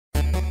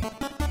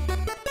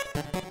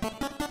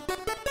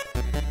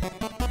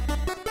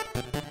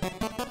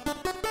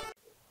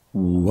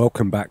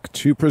Welcome back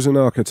to Prison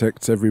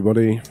Architects,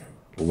 everybody.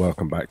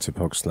 Welcome back to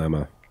Pog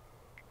Slammer.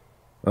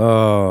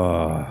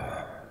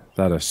 Ah,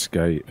 that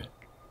escape.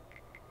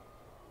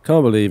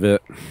 Can't believe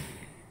it.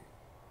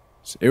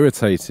 It's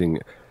irritating.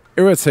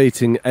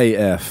 Irritating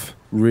AF.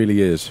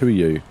 Really is. Who are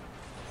you?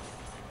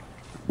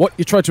 What?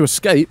 You tried to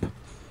escape?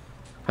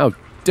 How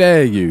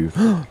dare you?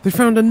 They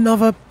found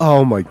another...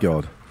 Oh my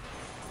god.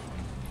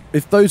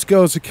 If those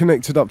girls had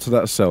connected up to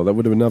that cell, that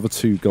would have another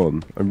two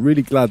gone. I'm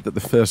really glad that the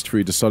first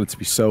three decided to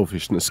be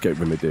selfish and escape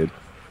when they did.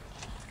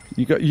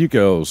 You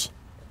girls.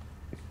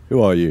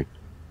 Who are you?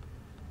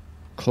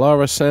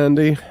 Clara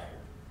Sandy?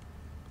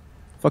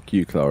 Fuck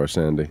you, Clara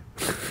Sandy.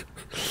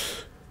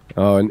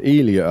 Oh, and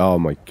Elia. Oh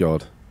my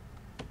god.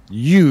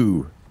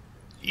 You!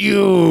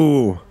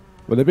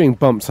 Well, they're being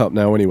bumped up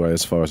now anyway,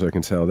 as far as I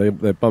can tell.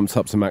 They're bumped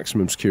up to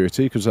maximum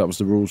security, because that was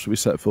the rules we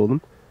set for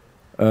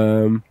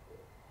them.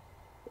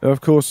 Of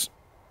course...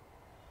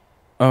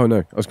 Oh no,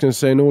 I was going to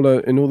say in all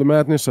the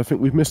madness, I think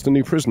we've missed the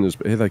new prisoners,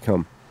 but here they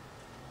come.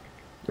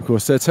 Of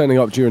course, they're turning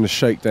up during the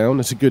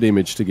shakedown. It's a good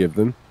image to give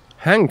them.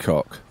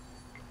 Hancock.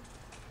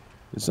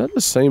 Is that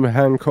the same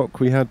Hancock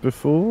we had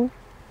before?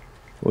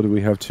 Or do we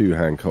have two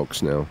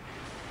Hancocks now?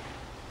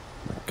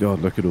 My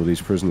god, look at all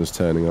these prisoners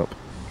turning up.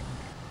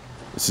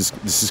 This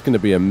is going to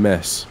be a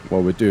mess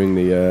while we're doing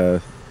the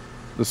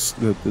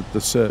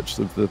search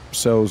of the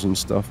cells and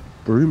stuff.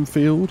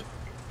 Broomfield?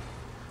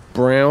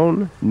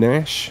 Brown,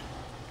 Nash,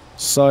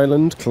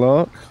 Siland,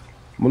 Clark,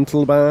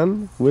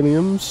 Montalban,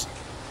 Williams.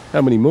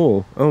 How many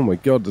more? Oh my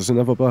god, there's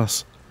another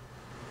bus.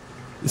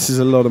 This is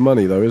a lot of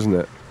money though, isn't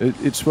it?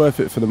 It's worth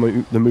it for the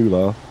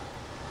moolah.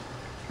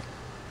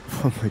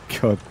 Oh my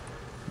god.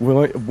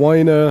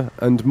 Weiner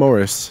and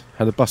Morris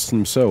had a bus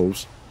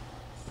themselves.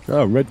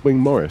 Oh, Red Wing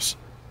Morris.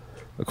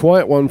 A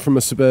quiet one from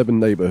a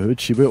suburban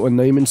neighbourhood, she built a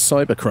name in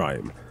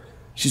cybercrime.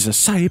 She's a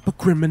cyber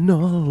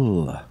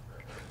criminal.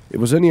 It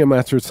was only a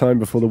matter of time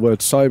before the word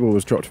cyber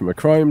was dropped from a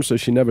crime, so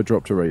she never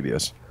dropped her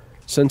alias.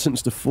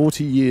 Sentenced to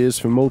 40 years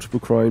for multiple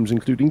crimes,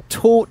 including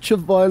torture,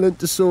 violent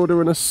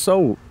disorder, and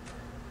assault.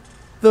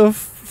 The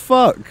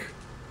fuck?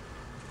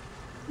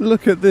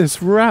 Look at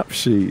this rap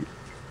sheet.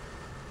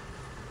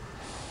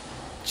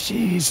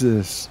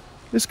 Jesus.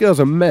 This girl's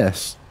a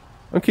mess.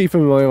 I'm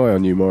keeping my eye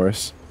on you,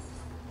 Morris.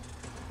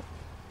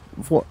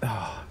 What?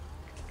 I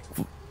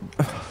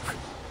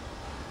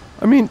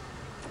mean...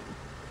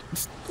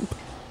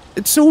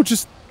 It's all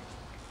just...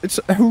 It's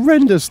a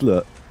horrendous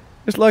look.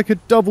 It's like a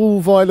double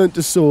violent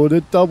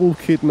disorder, double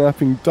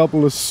kidnapping,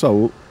 double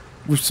assault,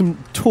 with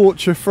some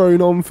torture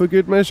thrown on for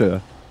good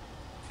measure.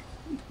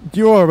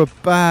 You are a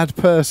bad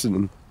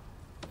person.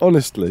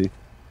 Honestly.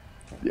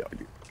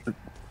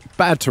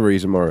 Bad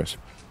Theresa Morris.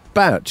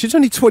 Bad. She's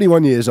only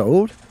 21 years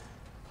old.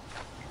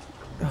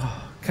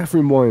 Oh,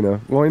 Catherine Weiner.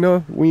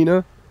 Weiner.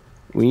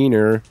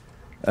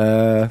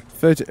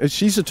 30,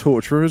 she's a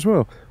torturer as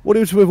well. What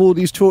is with all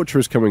these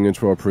torturers coming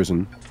into our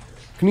prison?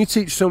 Can you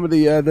teach some of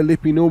the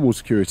lippy normal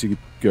security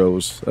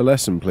girls a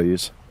lesson,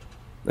 please?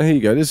 There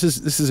you go. This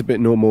is a bit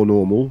more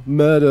normal.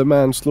 Murder,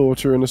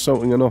 manslaughter, and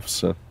assaulting an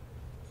officer.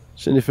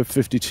 She's in here for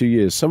 52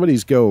 years. Some of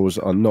these girls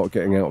are not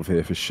getting out of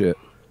here for shit.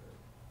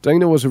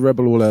 Dana was a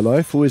rebel all her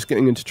life, always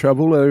getting into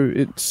trouble, though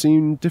it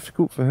seemed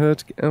difficult for her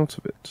to get out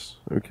of it.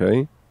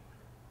 Okay.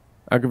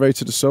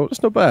 Aggravated assault.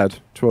 That's not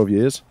bad. 12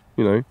 years,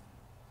 you know.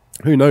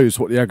 Who knows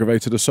what the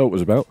aggravated assault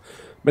was about?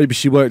 Maybe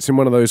she worked in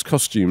one of those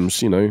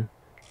costumes, you know,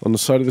 on the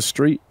side of the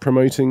street,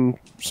 promoting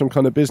some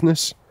kind of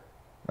business.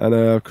 And,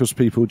 of course,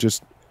 people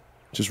just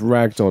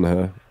ragged on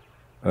her.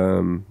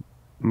 Oh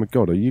my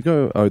god, are you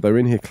go... Oh, they're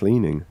in here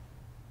cleaning.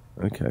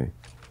 Okay.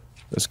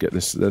 Let's get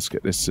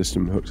this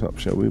system hooked up,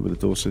 shall we, with the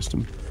door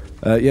system?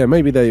 Yeah,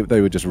 maybe they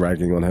were just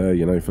ragging on her,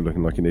 you know, for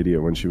looking like an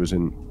idiot when she was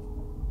in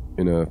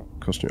a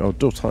costume. Oh,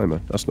 door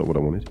timer. That's not what I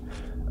wanted.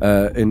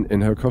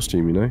 In her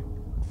costume, you know.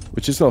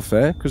 Which is not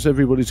fair, because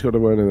everybody's got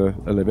to earn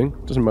a living.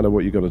 Doesn't matter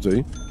what you got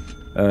to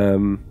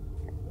do.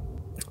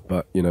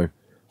 But, you know,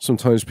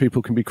 sometimes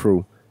people can be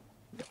cruel.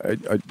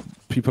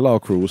 People are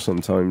cruel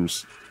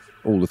sometimes,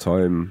 all the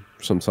time,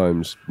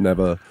 sometimes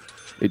never.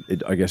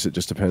 I guess it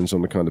just depends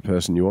on the kind of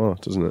person you are,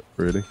 doesn't it,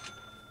 really?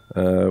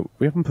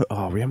 We haven't put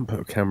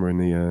a camera in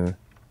the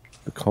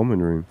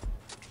common room.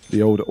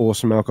 The old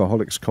Awesome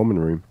Alcoholics common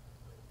room.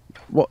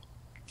 What?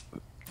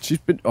 She's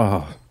been...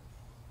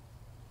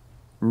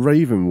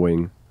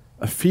 Ravenwing.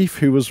 A thief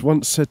who was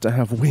once said to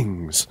have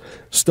wings.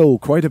 Stole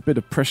quite a bit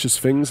of precious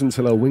things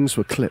until her wings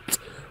were clipped.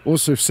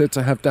 Also said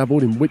to have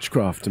dabbled in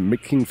witchcraft and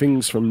making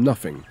things from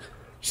nothing.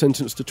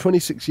 Sentenced to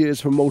 26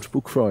 years for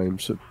multiple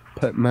crimes,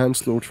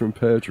 manslaughter and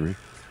perjury.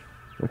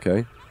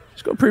 Okay.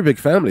 She's got a pretty big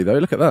family, though.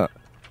 Look at that.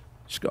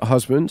 She's got a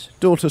husband,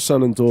 daughter,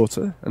 son and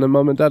daughter, and her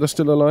mum and dad are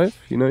still alive.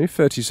 You know,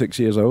 36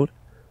 years old.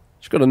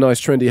 She's got a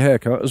nice trendy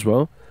haircut as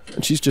well.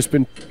 And she's just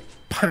been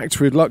packed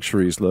with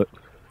luxuries, look.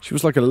 She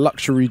was like a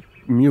luxury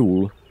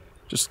mule.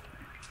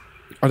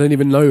 I don't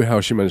even know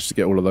how she managed to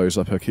get all of those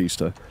up her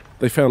keister.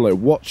 They found, like,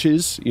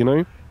 watches, you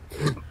know.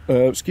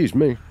 Excuse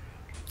me.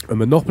 A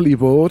Monopoly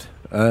board.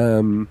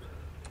 I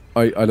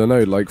don't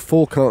know, like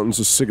 4 cartons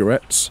of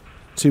cigarettes,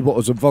 2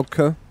 bottles of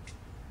vodka,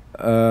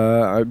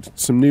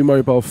 some new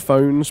mobile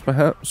phones,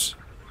 perhaps.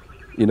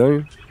 You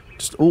know,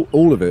 just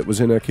all of it was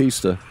in her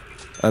keister.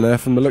 And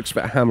from the looks of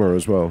it, a hammer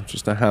as well.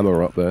 Just a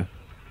hammer up there.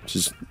 Which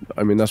is,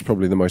 I mean, that's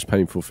probably the most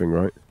painful thing,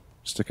 right?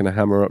 Sticking a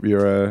hammer up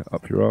your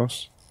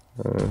ass.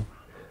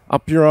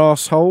 Up your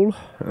asshole,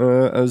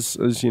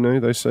 as you know,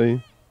 they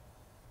say.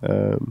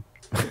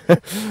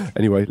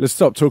 Anyway, let's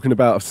stop talking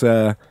about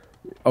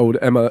old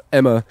Emma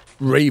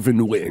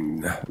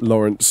Ravenwing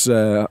Lawrence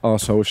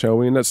arsehole, shall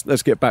we? And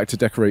let's get back to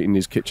decorating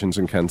these kitchens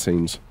and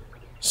canteens.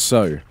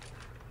 So,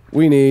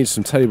 we need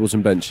some tables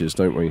and benches,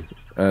 don't we?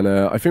 And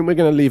I think we're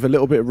going to leave a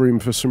little bit of room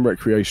for some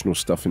recreational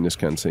stuff in this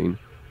canteen.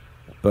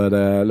 But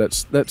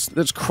let's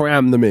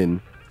cram them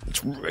in.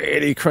 Let's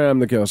really cram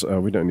the girls. Oh,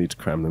 we don't need to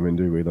cram them in,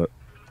 do we? Look.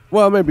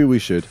 Well, maybe we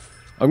should.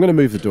 I'm going to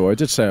move the door. I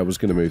did say I was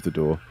going to move the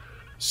door.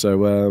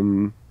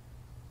 So,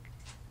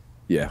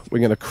 yeah, we're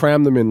going to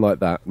cram them in like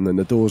that, and then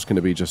the door's going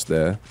to be just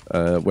there,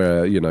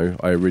 where, you know,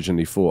 I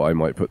originally thought I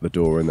might put the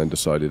door and then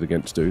decided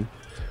against do.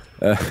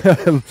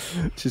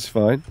 Which is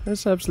fine.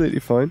 That's absolutely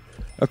fine.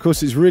 Of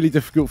course, it's really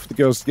difficult for the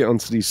girls to get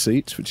onto these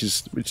seats, which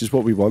is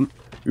what we want.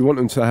 We want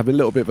them to have a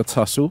little bit of a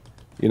tussle.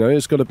 You know,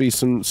 it's got to be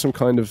some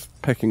kind of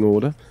pecking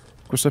order.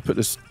 Of course, I put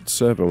this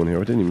servo on here.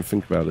 I didn't even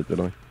think about it, did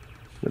I?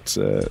 Let's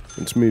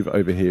move it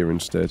over here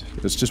instead.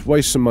 Let's just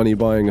waste some money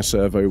buying a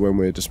servo when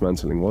we're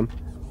dismantling one.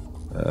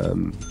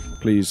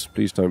 Please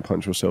don't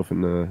punch yourself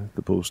in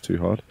the balls too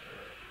hard.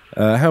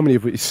 How many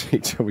of these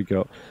seats have we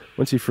got?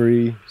 1, 2,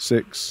 3,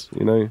 6.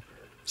 You know,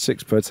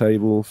 6 per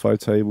table, 5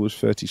 tables,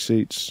 30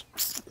 seats.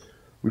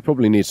 We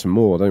probably need some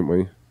more, don't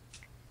we?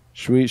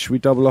 Should we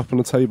double up on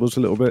the tables a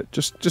little bit?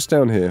 Just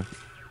down here.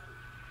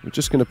 We're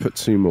just going to put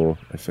 2 more,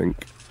 I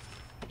think.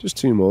 Just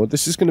 2 more.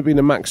 This is going to be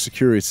the max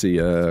security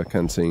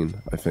canteen,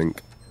 I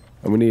think.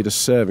 And we need a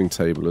serving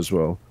table as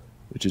well,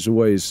 which is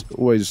always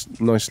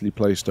nicely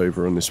placed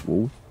over on this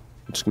wall.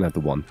 I'm just going to have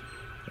the 1.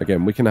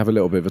 Again, we can have a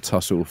little bit of a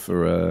tussle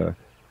for...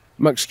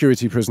 max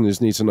security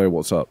prisoners need to know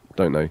what's up,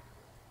 don't they?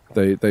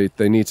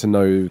 They need to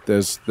know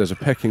there's a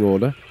pecking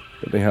order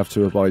that they have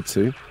to abide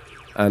to,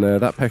 and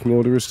that pecking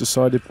order is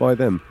decided by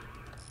them.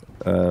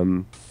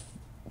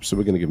 So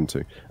we're going to give them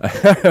 2,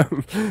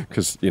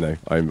 because you know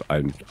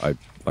I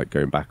like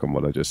going back on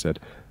what I just said.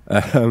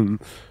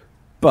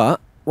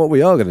 But what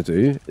we are going to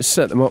do is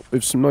set them up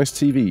with some nice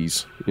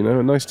TVs. You know,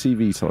 a nice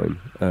TV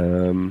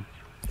time.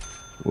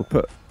 We'll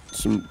put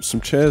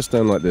some chairs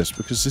down like this,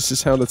 because this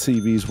is how the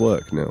TVs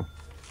work now.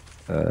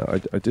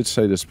 I did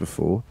say this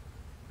before.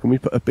 Can we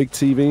put a big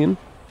TV in?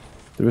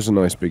 There is a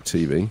nice big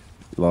TV.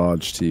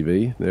 Large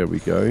TV. There we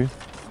go.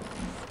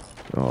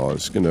 Oh,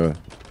 it's gonna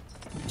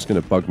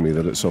bug me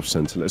that it's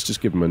off-center. Let's just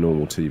give them a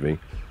normal TV.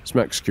 It's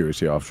max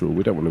security after all.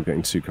 We don't want them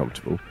getting too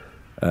comfortable.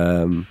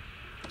 Do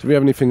we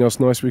have anything else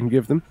nice we can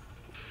give them?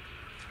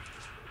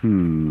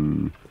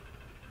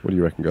 What do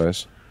you reckon,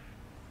 guys?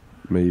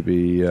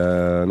 Maybe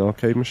an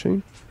arcade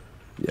machine?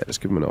 Yeah, let's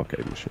give them an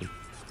arcade machine.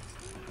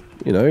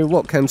 You know,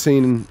 what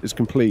canteen is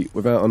complete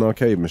without an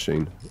arcade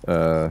machine?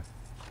 Right.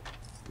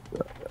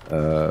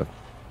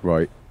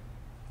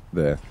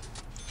 There.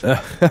 I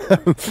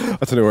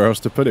don't know where else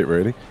to put it,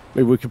 really.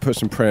 Maybe we could put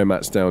some prayer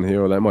mats down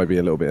here, or that might be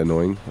a little bit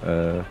annoying.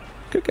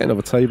 Could get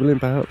another table in,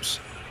 perhaps.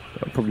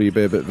 That'd probably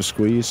be a bit of a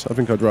squeeze. I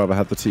think I'd rather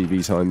have the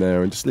TV time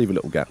there and just leave a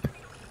little gap.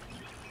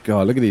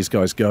 God, look at these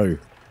guys go.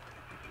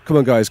 Come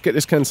on, guys, get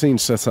this canteen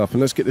set up, and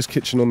let's get this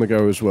kitchen on the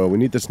go as well. We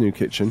need this new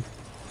kitchen.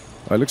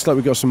 Looks like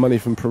we got some money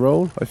from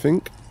parole, I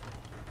think.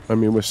 I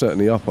mean, we're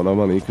certainly up on our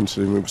money,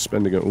 considering we're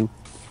spending it all.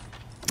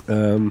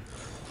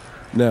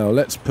 Now,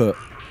 let's put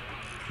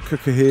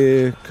cooker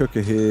here, a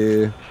cooker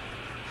here,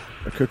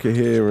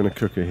 and a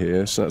cooker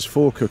here. So that's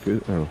 4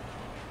 cookers. Oh.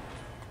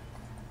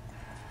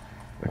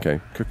 Okay,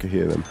 cooker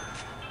here then.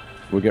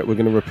 We're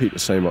going to repeat the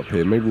same up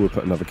here. Maybe we'll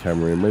put another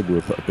camera in. Maybe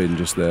we'll put a bin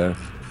just there.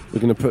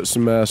 We're going to put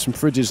some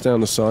fridges down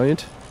the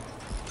side.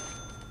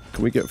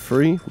 Can we get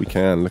 3? We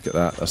can. Look at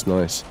that. That's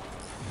nice.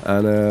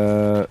 And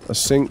a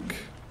sink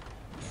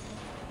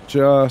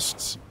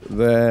just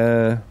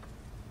there.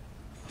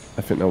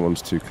 I think that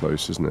one's too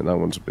close, isn't it? That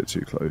one's a bit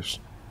too close.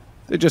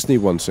 They just need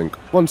 1 sink.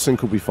 1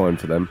 sink will be fine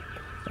for them.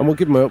 And we'll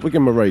give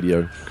them a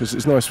radio, because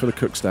it's nice for the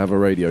cooks to have a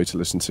radio to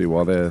listen to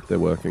while they're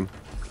working,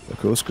 of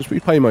course, because we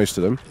pay most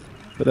of them.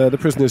 But the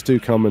prisoners do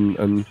come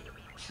and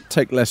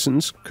take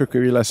lessons,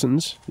 cookery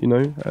lessons, you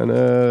know, and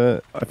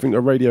I think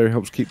a radio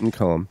helps keep them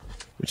calm,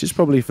 which is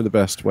probably for the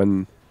best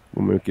when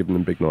we're giving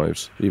them big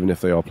knives, even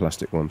if they are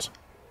plastic ones.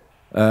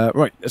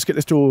 Right, let's get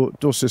this door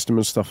system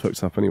and stuff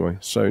hooked up anyway.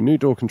 So, new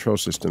door control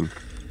system.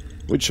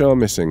 Which are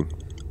missing?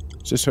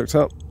 Is this hooked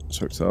up? It's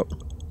hooked up.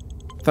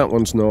 That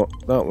one's not.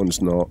 That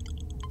one's not.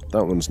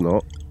 That one's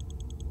not.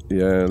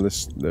 Yeah,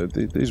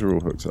 these are all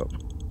hooked up.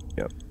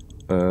 Yeah.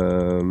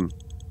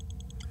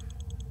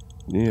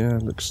 Yeah,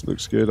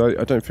 looks good.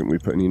 I don't think we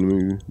put any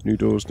new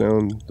doors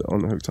down that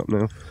aren't hooked up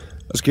now.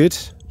 That's good.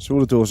 So all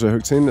the doors are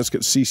hooked in. Let's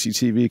get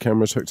CCTV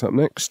cameras hooked up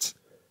next.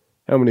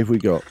 How many have we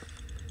got?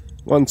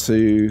 1,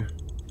 2,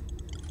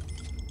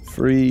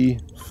 3,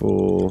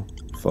 4,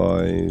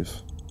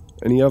 5,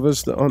 Any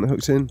others that aren't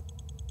hooked in?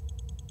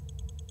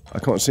 I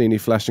can't see any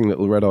flashing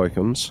little red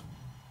icons.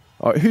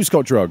 Alright, who's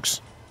got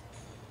drugs?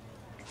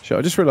 Shit,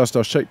 I just realised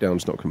our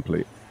shakedown's not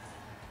complete.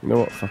 You know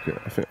what? Fuck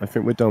it. I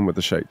think we're done with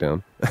the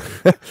shakedown.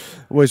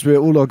 Otherwise,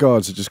 all our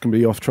guards are just going to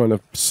be off trying to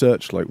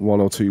search like 1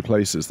 or 2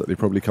 places that they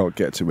probably can't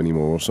get to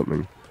anymore or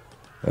something.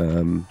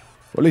 Well,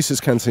 at least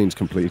this canteen's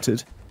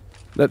completed.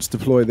 Let's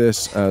deploy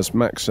this as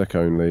max sec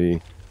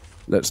only.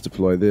 Let's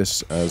deploy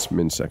this as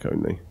min sec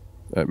only.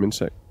 Min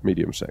sec,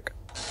 medium sec.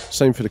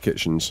 Same for the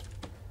kitchens.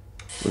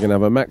 We're going to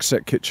have a max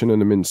sec kitchen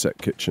and a min sec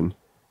kitchen.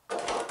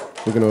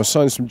 We're going to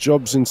assign some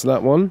jobs into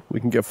that one. We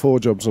can get 4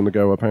 jobs on the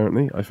go,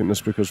 apparently. I think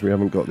that's because we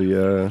haven't got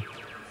the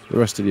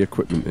rest of the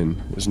equipment in,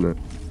 isn't it?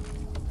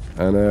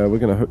 And we're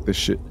going to hook this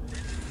shit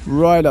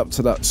right up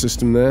to that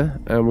system there.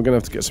 And we're going to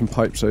have to get some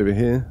pipes over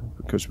here,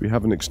 because we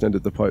haven't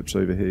extended the pipes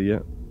over here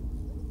yet.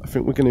 I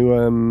think we're going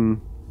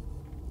to...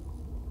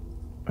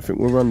 I think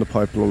we'll run the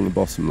pipe along the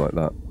bottom like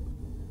that.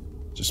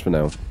 Just for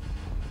now.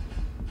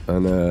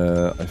 And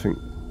I think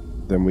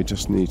then we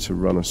just need to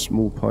run a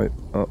small pipe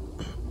up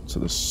to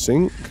the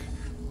sink.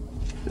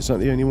 Is that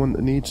the only one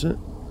that needs it?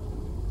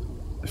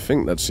 I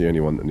think that's the only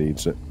one that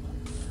needs it.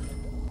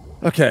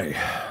 Okay.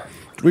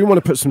 Do we want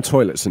to put some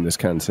toilets in this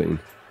canteen?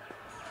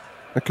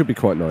 That could be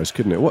quite nice,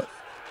 couldn't it? What?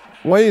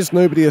 Why has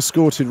nobody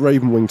escorted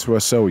Ravenwing to her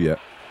cell yet?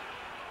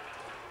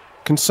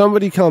 Can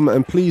somebody come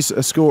and please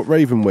escort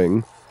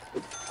Ravenwing?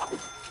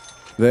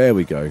 There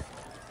we go.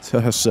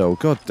 To her cell.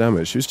 God damn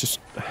it, she was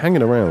just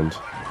hanging around.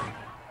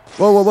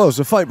 Whoa, whoa, whoa, there's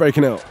a fight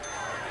breaking out.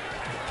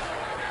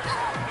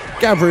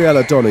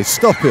 Gabriella Donny,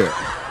 stop it!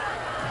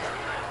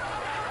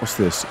 What's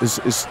this?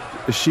 Is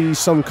she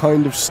some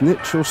kind of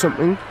snitch or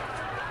something?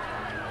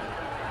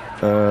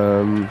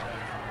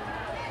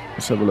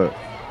 Let's have a look.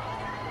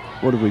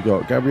 What have we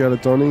got? Gabriella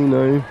Donny?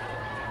 No.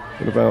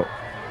 What about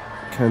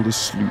Candace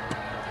Sloop?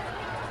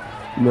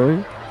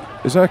 No?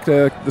 Is that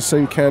the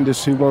same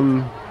Candace who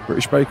won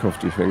British Bake Off,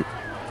 do you think?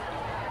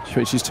 Do you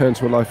think she's turned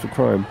to a life of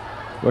crime?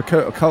 Well,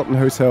 Carlton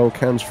Hotel,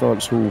 Cannes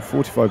France Hall,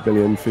 45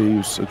 billion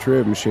thieves, a trio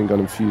of machine gun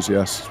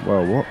enthusiasts.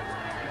 Well, what?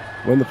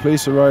 When the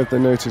police arrived, they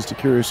noticed a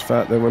curious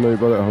fact: there were no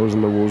bullet holes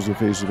in the walls, and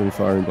thieves had been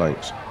firing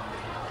blanks.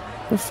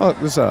 The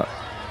fuck was that?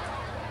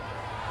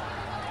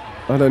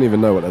 I don't even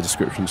know what that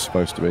description's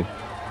supposed to be.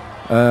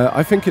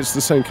 I think it's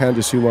the same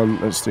Candace who won...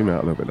 Let's zoom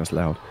out a little bit, that's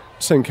loud.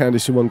 Same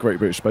Candace who won Great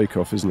British Bake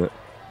Off, isn't it?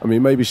 I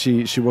mean, maybe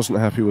she wasn't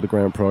happy with the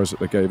grand prize that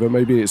they gave her.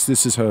 Maybe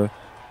this is her...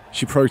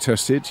 She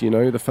protested, you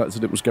know, the fact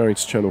that it was going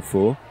to Channel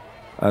 4,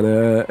 and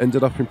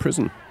ended up in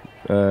prison.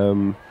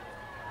 I'm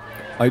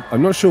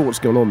not sure what's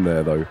going on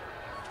there, though.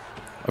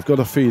 I've got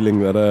a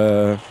feeling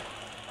that,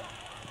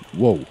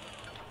 whoa.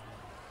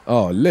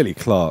 Oh, Lily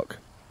Clark,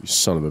 you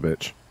son of a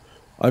bitch.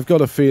 I've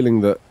got a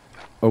feeling that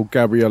old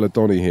Gabriella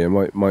Donny here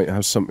might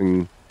have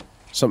something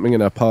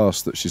in her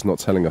past that she's not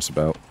telling us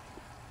about.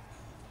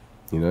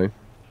 You know?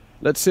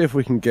 Let's see if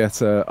we can get,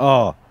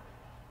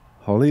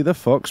 Holly the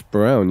Fox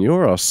Brown,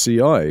 you're our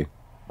CI.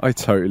 I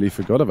totally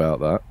forgot about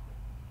that.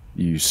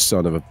 You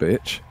son of a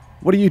bitch.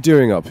 What are you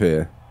doing up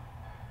here?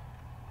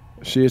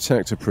 She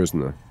attacked a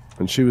prisoner.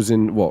 And she was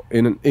in, what,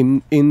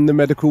 in the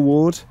medical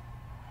ward?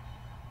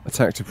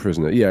 Attacked a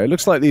prisoner. Yeah, it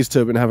looks like these two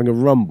have been having a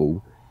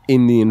rumble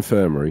in the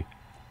infirmary.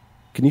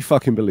 Can you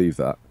fucking believe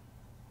that?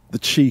 The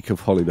cheek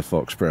of Holly the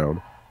Fox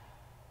Brown.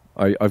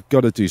 I've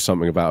got to do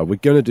something about her. We're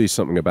going to do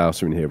something about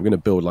her in here. We're going to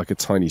build like a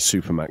tiny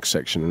Supermax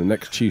section in an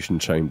execution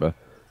chamber.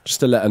 Just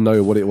to let her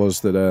know what it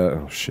was that,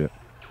 oh shit.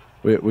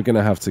 We're going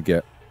to have to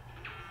get...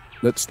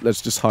 Let's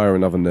just hire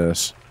another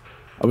nurse.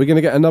 Are we going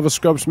to get another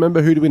Scrubs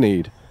member? Who do we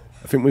need?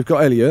 I think we've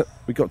got Elliot.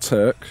 We've got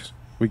Turk.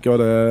 We've got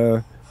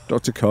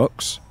Dr.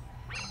 Cox.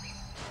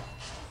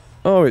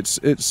 Oh, it's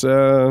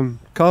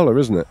Carla,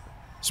 isn't it?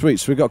 Sweet,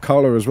 so we got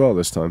Carla as well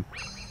this time.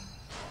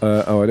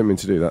 Oh, I didn't mean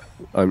to do that.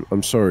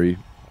 I'm sorry,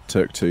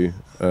 Turk 2.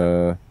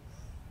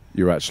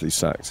 You're actually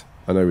sacked.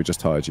 I know we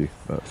just hired you,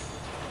 but...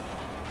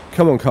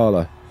 Come on,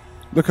 Carla.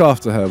 Look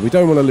after her. We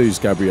don't want to lose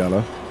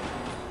Gabriella.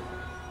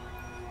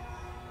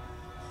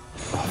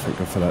 Oh, thank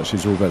God for that.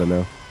 She's all better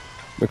now.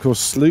 And of course,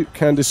 Sloop.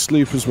 Candace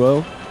Sloop as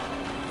well.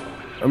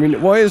 I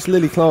mean, why is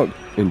Lily Clark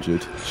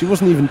injured? She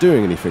wasn't even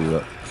doing anything,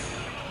 look.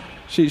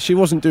 She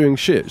wasn't doing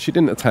shit. She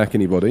didn't attack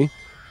anybody.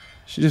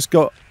 She just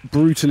got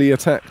brutally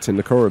attacked in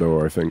the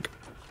corridor, I think.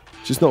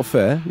 Which is not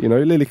fair, you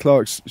know. Lily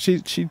Clark's... She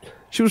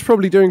was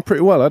probably doing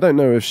pretty well. I don't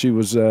know if she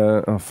was...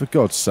 oh, for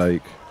God's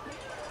sake.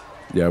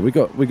 Yeah, we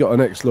got an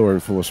ex-law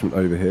enforcement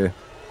over here.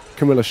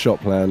 Camilla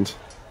Shopland.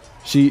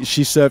 She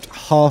served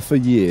half a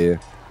year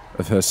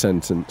of her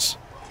sentence.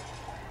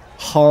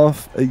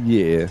 Half a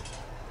year.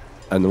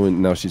 And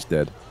now she's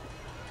dead.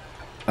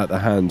 At the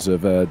hands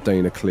of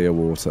Dana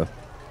Clearwater.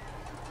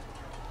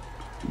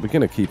 We're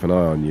going to keep an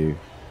eye on you.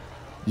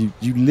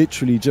 You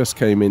literally just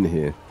came in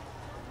here.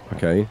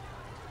 Okay?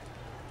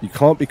 You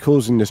can't be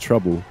causing this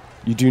trouble.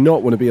 You do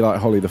not want to be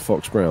like Holly the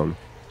Fox Brown.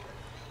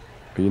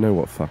 But you know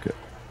what? Fuck it.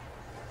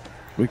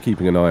 We're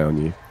keeping an eye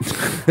on you.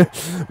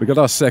 We got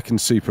our second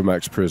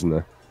Supermax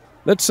prisoner.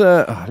 Let's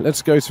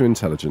go to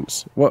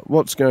intelligence.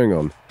 What's going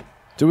on?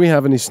 Do we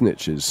have any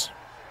snitches?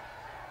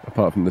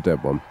 Apart from the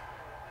dead one.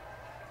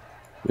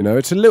 You know,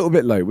 it's a little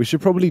bit late. We should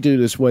probably do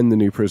this when the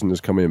new prisoners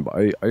come in, but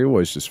I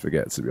always just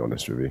forget, to be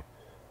honest with you.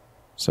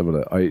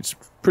 So it's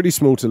pretty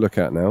small to look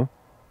at now.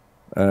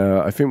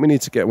 I think we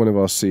need to get one of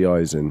our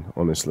CIs in,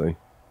 honestly.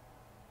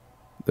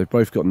 They've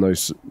both got no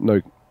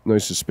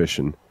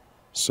suspicion.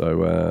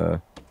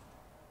 So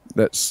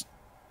let's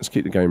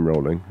keep the game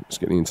rolling. Let's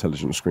get the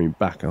intelligence screen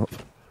back up.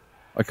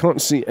 I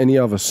can't see any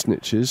other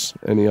snitches.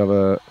 Any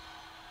other...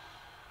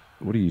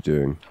 What are you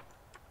doing?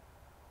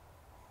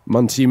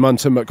 Munty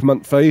Munter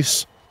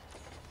McMuntface.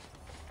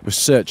 We're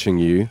searching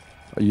you.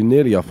 Are you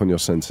nearly up on your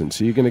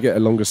sentence? Are you going to get a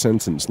longer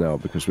sentence now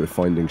because we're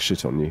finding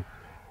shit on you?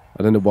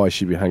 I don't know why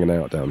she'd be hanging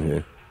out down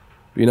here.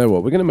 But you know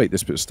what? We're going to make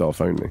this bit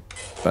staff only.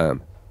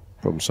 Bam.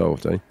 Problem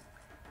solved, eh?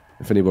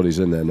 If anybody's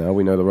in there now,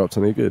 we know they're up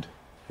to no good.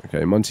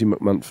 Okay, Munty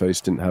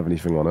McMuntface didn't have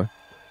anything on her.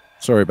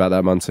 Sorry about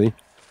that, Munty.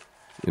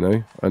 You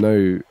know, I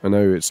know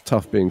it's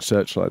tough being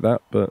searched like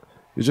that, but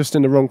you're just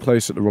in the wrong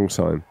place at the wrong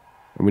time.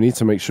 And we need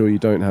to make sure you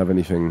don't have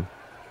anything...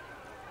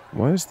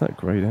 Why is that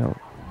greyed out?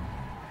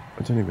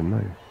 I don't even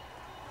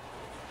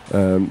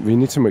know. We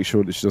need to make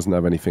sure that she doesn't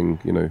have anything,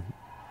 you know,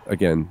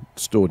 again,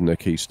 stored in her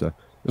keister.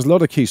 There's a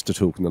lot of keister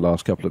talk in the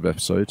last couple of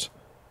episodes.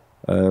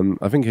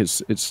 I think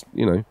it's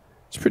you know,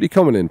 it's pretty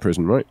common in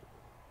prison, right?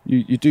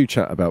 You do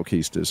chat about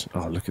keisters.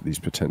 Oh, look at these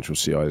potential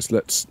CIs.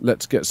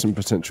 Let's get some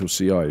potential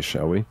CIs,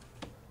 shall we?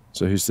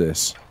 So who's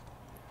this?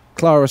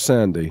 Clara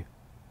Sandy.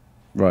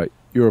 Right,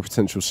 you're a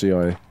potential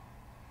CI.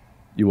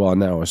 You are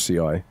now a CI.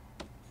 Who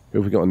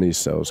have we got on these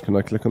cells? Can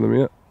I click on them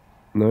yet?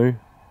 No?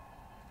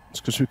 It's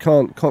because we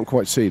can't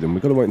quite see them.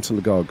 We've got to wait until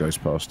the guard goes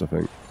past, I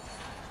think.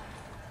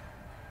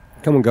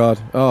 Come on, guard.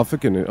 Oh, for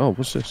goodness. Oh,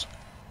 what's this?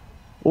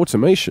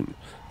 Automation.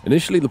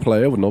 Initially, the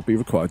player would not be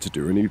required to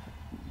do any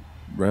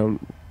manned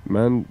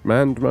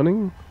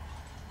running?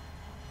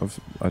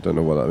 I don't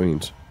know what that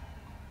means.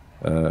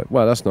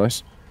 Well, that's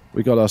nice.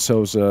 We got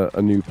ourselves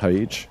a new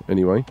page,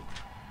 anyway.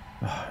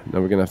 Now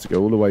we're going to have to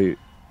go all the way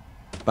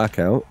back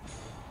out.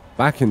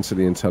 Back into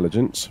the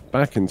intelligence,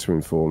 back into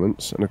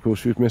informants, and of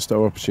course we've missed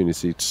our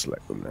opportunity to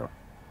select them now.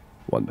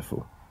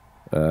 Wonderful.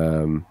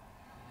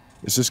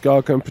 Is this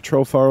guard going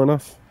patrol far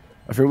enough?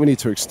 I think we need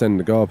to extend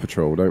the guard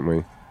patrol, don't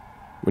we?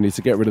 We need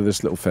to get rid of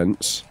this little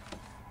fence.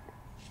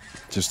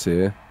 Just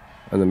here.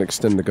 And then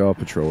extend the guard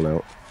patrol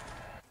out.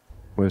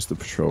 Where's the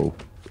patrol?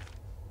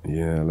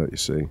 Yeah, let you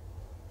see.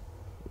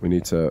 We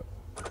need to...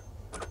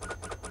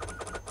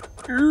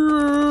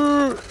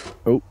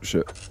 Oh,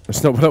 shit.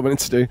 That's not what I wanted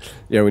to do.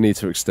 Yeah, we need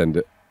to extend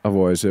it.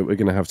 Otherwise, we're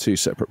going to have two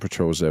separate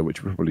patrols there,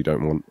 which we probably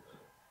don't want.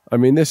 I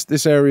mean,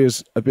 this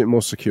area's a bit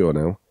more secure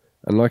now.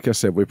 And like I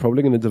said, we're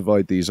probably going to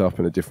divide these up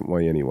in a different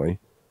way anyway.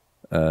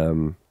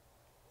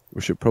 We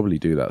should probably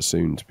do that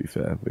soon, to be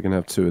fair. We're going to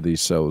have two of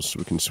these cells so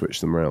we can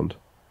switch them around.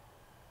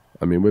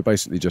 I mean, we're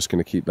basically just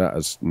going to keep that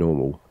as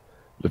normal.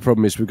 The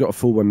problem is we've got a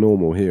full one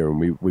normal here, and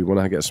we want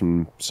to get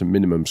some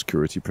minimum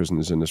security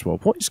prisoners in as well.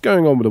 What is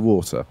going on with the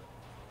water?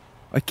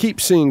 I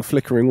keep seeing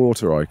flickering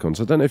water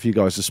icons. I don't know if you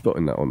guys are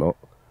spotting that or not.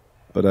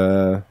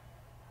 But,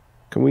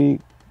 can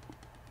we...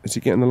 Is he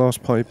getting the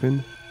last pipe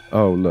in?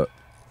 Oh, look.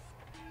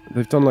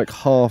 They've done like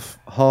half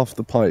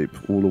the pipe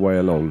all the way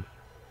along.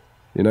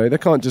 You know, they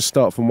can't just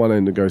start from one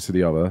end and go to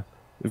the other.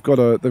 They've got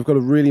to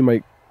really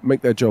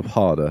make their job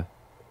harder,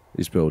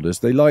 these builders.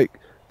 They like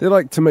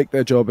to make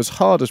their job as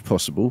hard as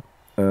possible.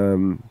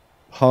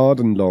 Hard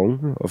and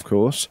long, of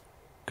course.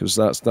 Because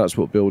that's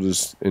what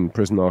builders in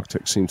prison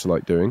architects seem to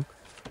like doing.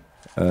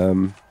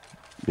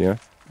 Yeah.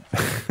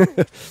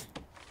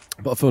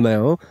 But for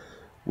now,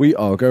 we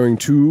are going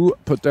to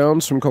put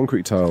down some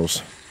concrete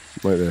tiles.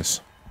 Like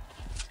this.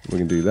 We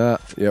can do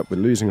that. Yep, we're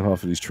losing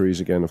half of these trees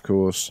again, of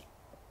course.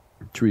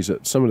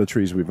 Some of the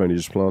trees we've only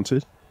just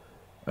planted.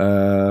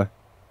 I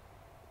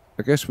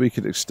guess we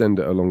could extend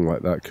it along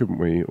like that, couldn't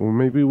we? Or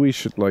maybe we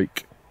should,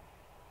 like,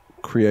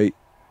 create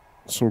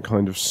some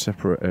kind of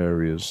separate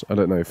areas. I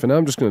don't know. For now,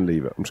 I'm just going to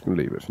leave it. I'm just going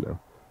to leave it for now.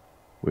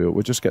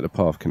 We'll just get the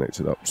path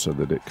connected up so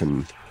that it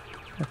can...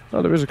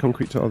 Oh, there is a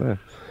concrete tile there.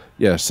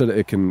 Yeah, so that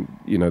it can,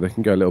 you know, they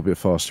can go a little bit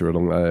faster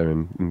along there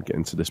and get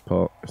into this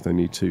part if they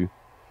need to.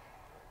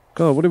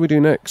 God, what do we do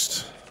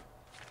next?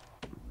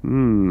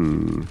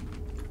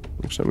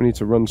 Looks like we need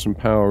to run some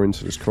power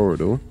into this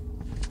corridor,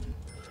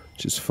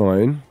 which is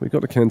fine. We've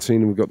got the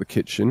canteen and we've got the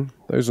kitchen.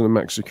 Those are the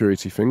max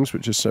security things,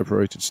 which has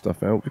separated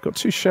stuff out. We've got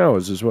 2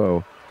 showers as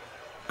well.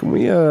 Can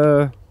we,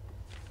 No,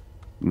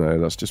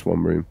 that's just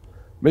one room.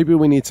 Maybe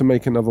we need to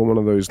make another one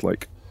of those,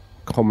 like,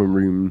 common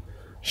room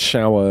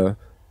shower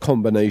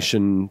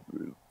combination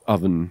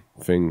oven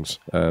things.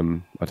 I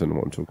don't know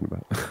what I'm talking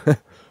about.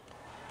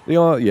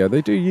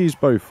 They do use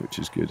both, which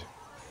is good.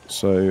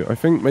 So I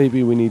think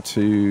maybe we need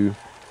to...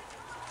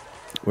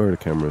 Where are the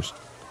cameras?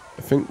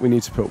 I think we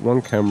need to put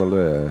one camera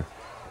there,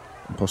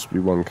 and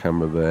possibly one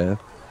camera there.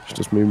 It's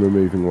just me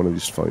removing one of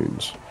these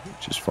phones,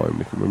 which is fine.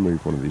 We can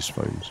remove one of these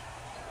phones.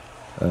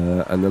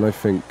 And then I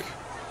think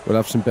we'll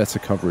have some better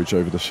coverage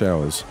over the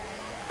showers.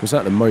 Because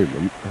at the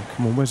moment... Oh,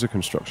 come on, where's the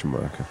construction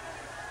worker?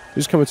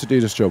 Who's coming to do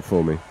this job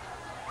for me?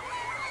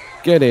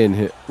 Get in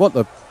here. What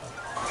the...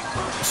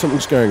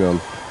 Something's going on.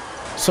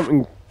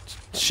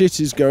 Shit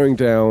is going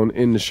down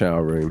in the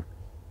shower room.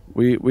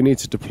 We need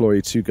to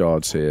deploy 2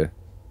 guards here.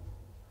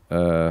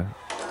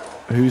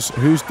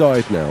 Who's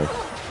died now?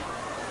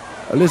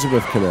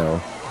 Elizabeth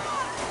Canal.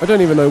 I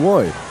don't even know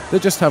why. They're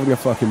just having a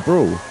fucking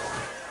brawl.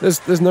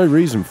 There's no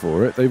reason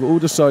for it. They've all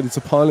decided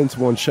to pile into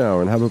one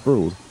shower and have a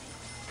brawl.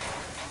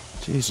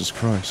 Jesus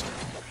Christ.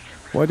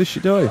 Why did she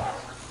die?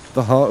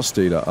 The Heart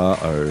Stealer.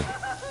 Uh-oh.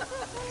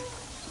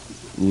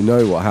 You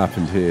know what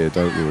happened here,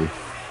 don't you?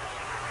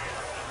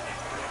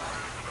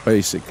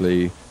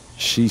 Basically,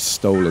 she's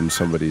stolen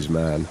somebody's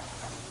man.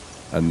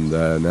 And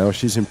now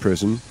she's in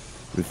prison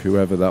with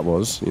whoever that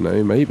was. You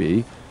know,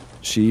 maybe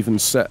she even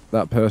set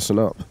that person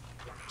up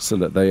so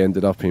that they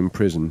ended up in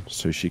prison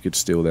so she could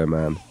steal their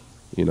man,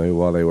 you know,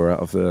 while they were out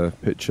of the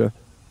picture.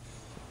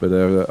 But,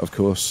 of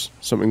course,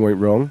 something went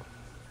wrong.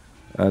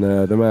 And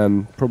the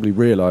man probably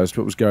realised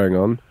what was going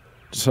on,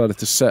 decided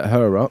to set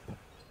her up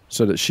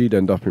so that she'd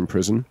end up in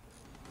prison.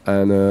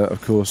 And,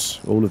 of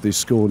course, all of these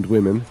scorned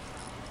women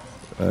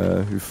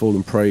who've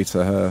fallen prey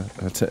to her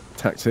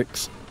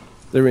tactics,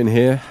 they're in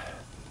here.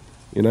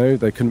 You know,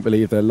 they couldn't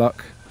believe their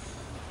luck.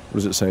 What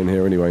is it saying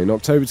here anyway? In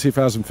October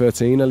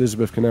 2013,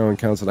 Elizabeth Canal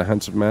encountered a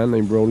handsome man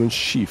named Roland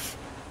Schief.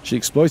 She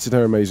exploited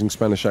her amazing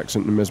Spanish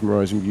accent and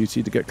mesmerising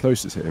beauty to get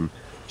closer to him.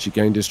 She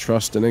gained his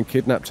trust and then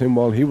kidnapped him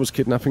while he was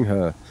kidnapping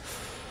her.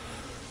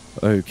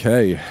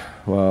 Okay,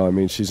 well, I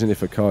mean, she's in it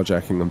for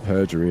carjacking and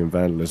perjury and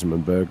vandalism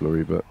and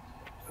burglary, but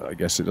I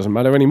guess it doesn't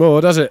matter anymore,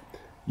 does it?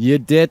 You're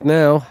dead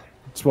now.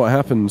 That's what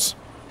happens.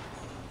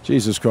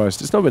 Jesus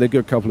Christ, it's not been a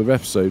good couple of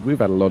episodes. We've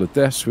had a lot of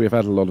deaths, we've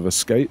had a lot of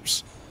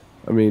escapes.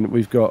 I mean,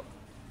 we've got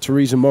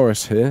Theresa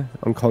Morris here,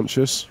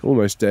 unconscious,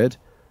 almost dead.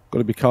 Got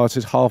to be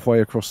carted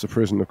halfway across the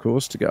prison, of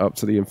course, to get up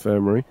to the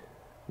infirmary,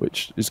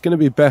 which is going to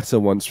be better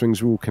once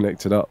things are all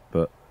connected up,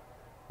 but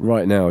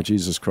right now,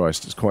 Jesus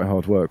Christ, it's quite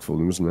hard work for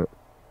them, isn't it?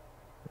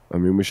 I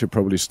mean, we should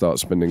probably start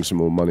spending some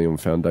more money on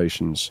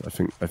foundations. I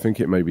think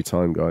it may be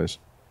time, guys.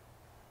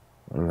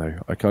 I don't know.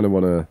 I kind of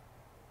want to...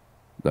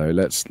 No,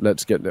 let's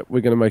get...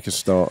 We're going to make a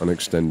start on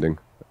extending.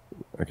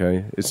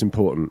 Okay? It's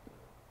important.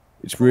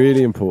 It's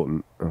really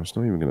important. Oh, it's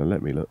not even going to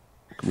let me, look.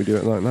 Can we do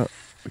it like that?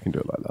 We can do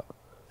it like that.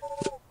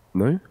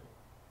 No?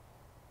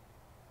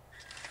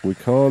 We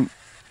can't...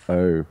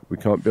 Oh, we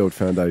can't build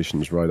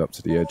foundations right up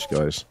to the edge,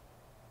 guys.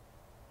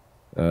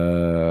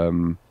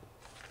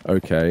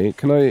 Okay,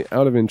 can I,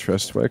 out of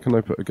interest, where can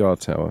I put a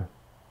guard tower?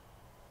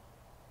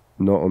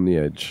 Not on the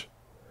edge.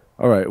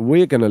 Alright,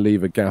 we're going to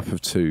leave a gap of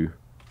 2.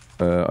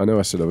 I know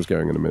I said I was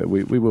going in a minute.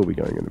 We will be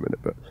going in a minute,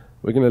 but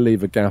we're going to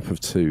leave a gap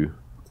of 2.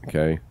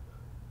 Okay?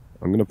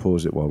 I'm going to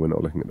pause it while we're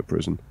not looking at the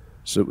prison.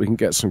 So that we can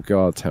get some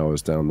guard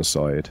towers down the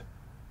side.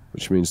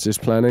 Which means this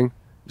planning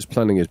is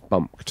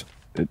bumped.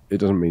 It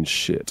doesn't mean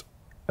shit.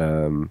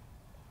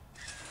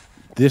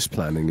 This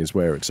planning is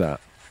where it's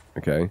at.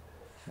 Okay?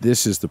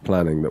 This is the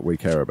planning that we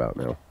care about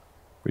now.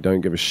 We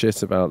don't give a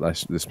shit about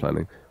this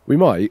planning. We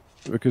might,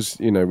 because,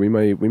 you know, we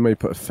may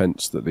put a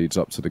fence that leads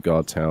up to the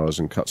guard towers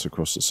and cuts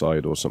across the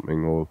side or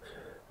something, or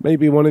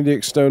maybe one of the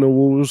external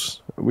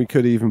walls. We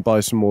could even buy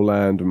some more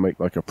land and make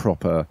like a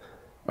proper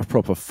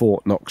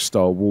Fort Knox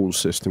style wall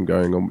system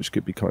going on, which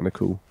could be kind of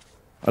cool.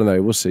 I don't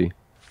know. We'll see.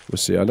 We'll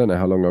see. I don't know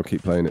how long I'll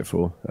keep playing it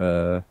for.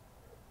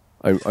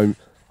 I'm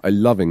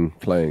loving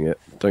playing it.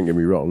 Don't get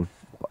me wrong.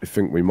 I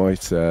think we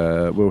might,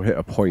 we'll hit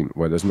a point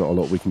where there's not a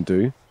lot we can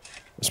do,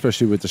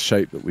 especially with the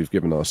shape that we've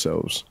given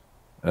ourselves.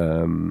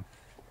 There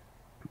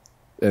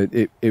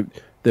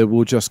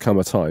will just come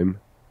a time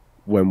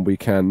when we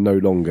can no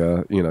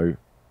longer, you know,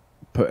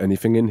 put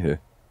anything in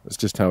here. That's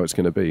just how it's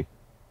going to be,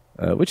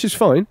 which is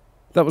fine.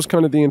 That was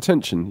kind of the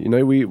intention, you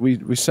know.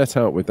 We set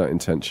out with that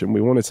intention.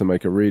 We wanted to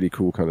make a really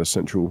cool kind of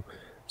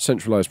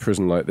centralized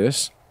prison like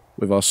this,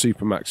 with our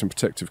supermax and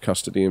protective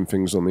custody and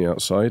things on the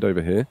outside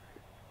over here.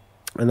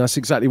 And that's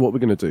exactly what we're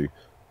going to do.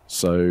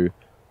 So,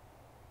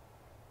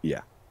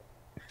 yeah.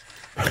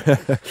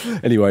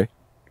 Anyway,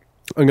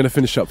 I'm going to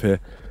finish up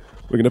here.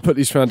 We're going to put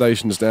these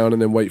foundations down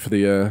and then wait for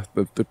the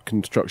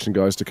construction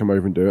guys to come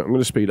over and do it. I'm going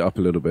to speed it up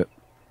a little bit,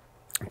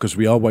 because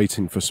we are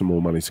waiting for some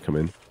more money to come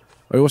in.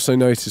 I also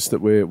noticed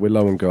that we're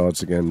low on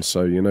guards again,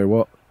 so you know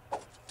what?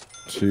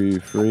 2,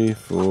 3,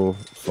 4,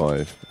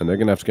 5. And they're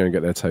going to have to go and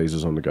get their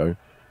tasers on the go.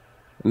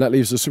 And that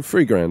leaves us with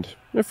 $3,000.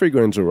 Yeah,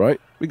 $3,000's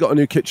alright. We got a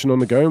new kitchen on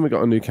the go, and we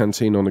got a new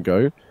canteen on the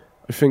go.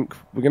 I think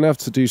we're going to have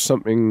to do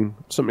something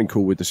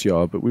cool with this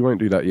yard, but we won't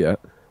do that yet.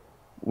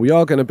 We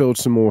are going to build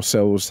some more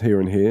cells here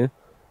and here,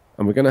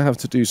 and we're going to have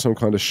to do some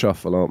kind of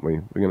shuffle, aren't we?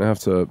 We're going to have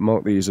to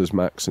mark these as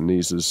max and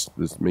these as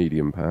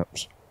medium,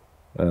 perhaps.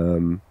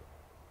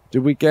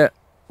 Did we get...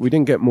 We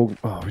didn't get more...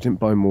 Oh, we didn't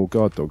buy more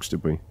guard dogs,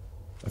 did we?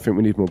 I think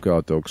we need more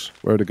guard dogs.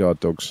 Where are the guard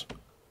dogs?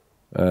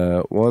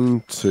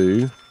 1,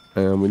 2...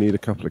 And we need a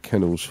couple of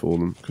kennels for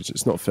them, because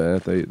it's not fair.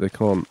 They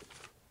can't...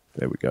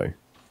 There we go.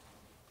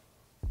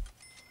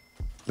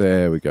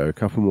 There we go. A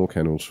couple more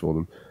kennels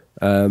for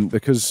them.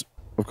 Because,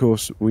 of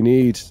course, we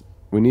need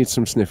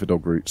some sniffer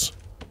dog roots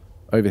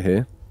over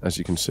here, as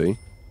you can see.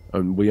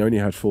 And we only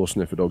had 4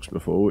 sniffer dogs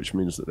before, which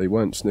means that they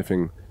weren't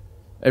sniffing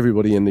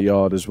everybody in the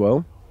yard as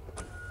well.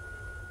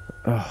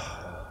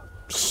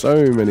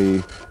 So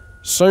many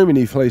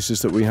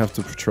places that we have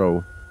to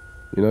patrol.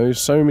 You know,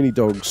 so many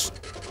dogs,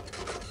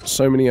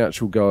 so many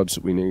actual guards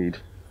that we need.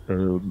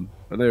 And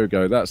there we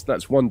go.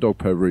 That's 1 dog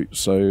per route.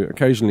 So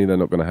occasionally they're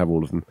not going to have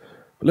all of them.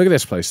 But look at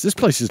this place. This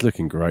place is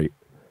looking great.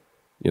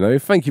 You know,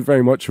 thank you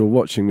very much for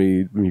watching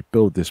me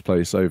build this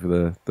place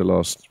over the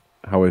last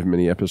however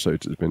many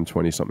episodes it's been,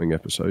 20-something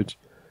episodes.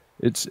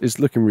 It's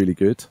looking really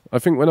good. I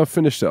think when I've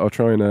finished it, I'll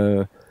try and...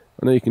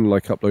 I know you can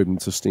like upload them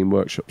to Steam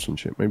Workshops and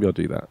shit. Maybe I'll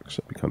do that, because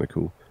that'd be kind of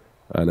cool.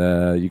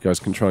 And you guys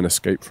can try and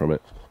escape from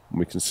it. And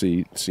we can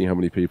see how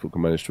many people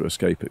can manage to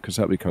escape it, because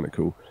that'd be kind of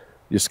cool.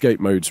 The escape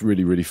mode's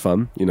really, really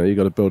fun. You know, you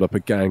got to build up a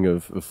gang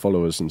of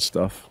followers and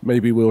stuff.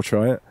 Maybe we'll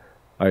try it.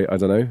 I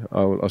don't know.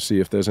 I'll see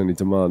if there's any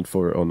demand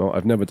for it or not.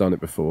 I've never done it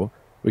before.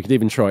 We could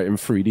even try it in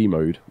 3D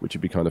mode, which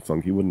would be kind of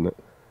funky, wouldn't it?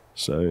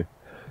 So,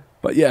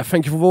 but yeah,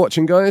 thank you for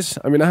watching, guys.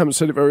 I mean, I haven't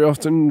said it very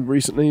often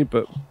recently,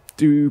 but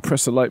do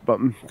press the like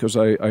button, because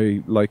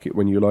I like it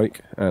when you like,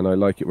 and I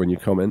like it when you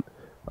comment.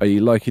 I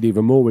like it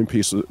even more when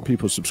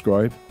people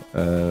subscribe,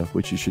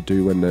 which you should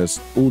do when there's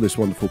all this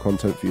wonderful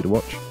content for you to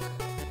watch.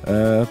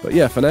 But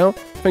yeah, for now,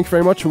 thank you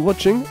very much for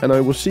watching, and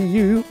I will see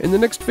you in the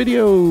next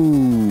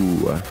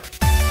video.